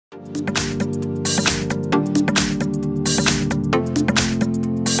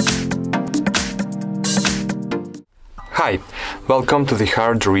Hi, welcome to the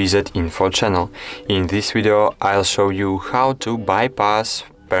HardReset.Info channel. In this video I'll show you how to bypass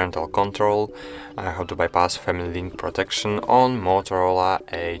parental control, how to bypass family link protection on Motorola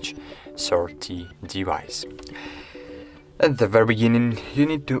Edge 30 device. At the very beginning you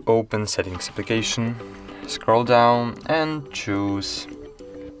need to open Settings application, scroll down and choose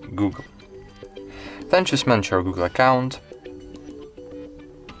Google. Then choose Manage your Google account.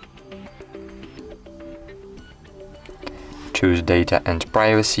 Choose Data and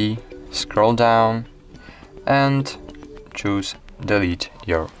Privacy, scroll down and choose Delete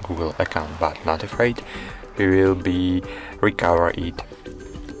your Google account, but not afraid, we will recover it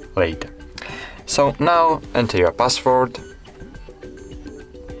later. So now enter your password.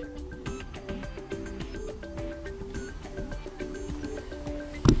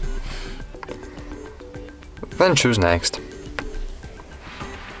 Then choose Next.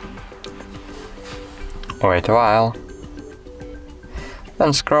 Wait a while.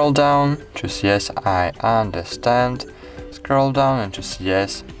 Then scroll down, choose Yes, I understand. Scroll down and choose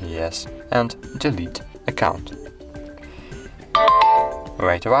Yes, Yes, and Delete account.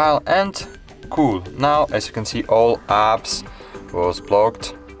 Wait a while and cool. Now, as you can see, all apps was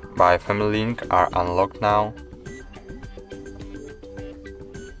blocked by Family Link are unlocked now.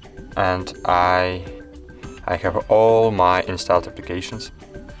 And I have all my installed applications.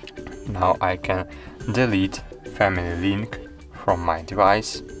 Now I can delete Family Link from my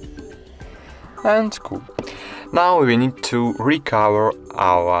device. And cool. Now we need to recover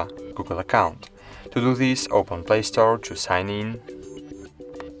our Google account. To do this, open Play Store, choose Sign In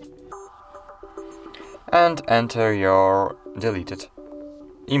and enter your deleted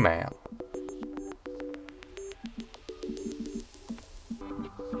email.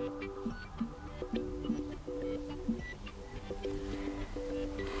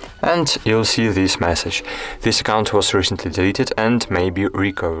 And you'll see this message. This account was recently deleted and may be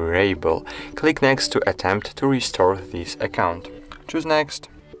recoverable. Click Next to attempt to restore this account. Choose Next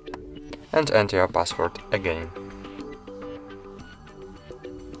and enter your password again.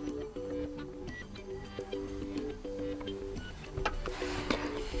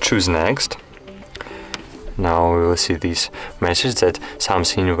 Choose Next. Now we will see this message that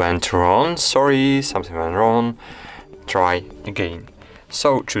something went wrong. Sorry, something went wrong. Try again.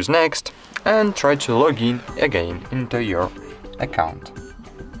 So choose Next and try to log in again into your account.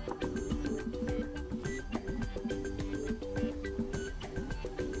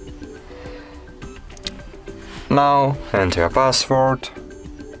 Now enter your password.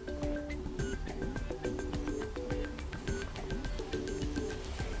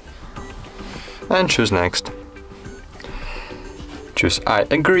 And choose Next. Choose I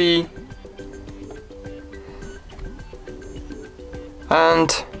agree.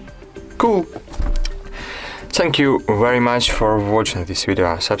 And cool. Thank you very much for watching this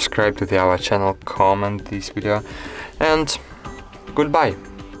video. Subscribe to our channel, comment this video, and goodbye.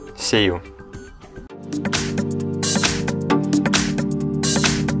 See you.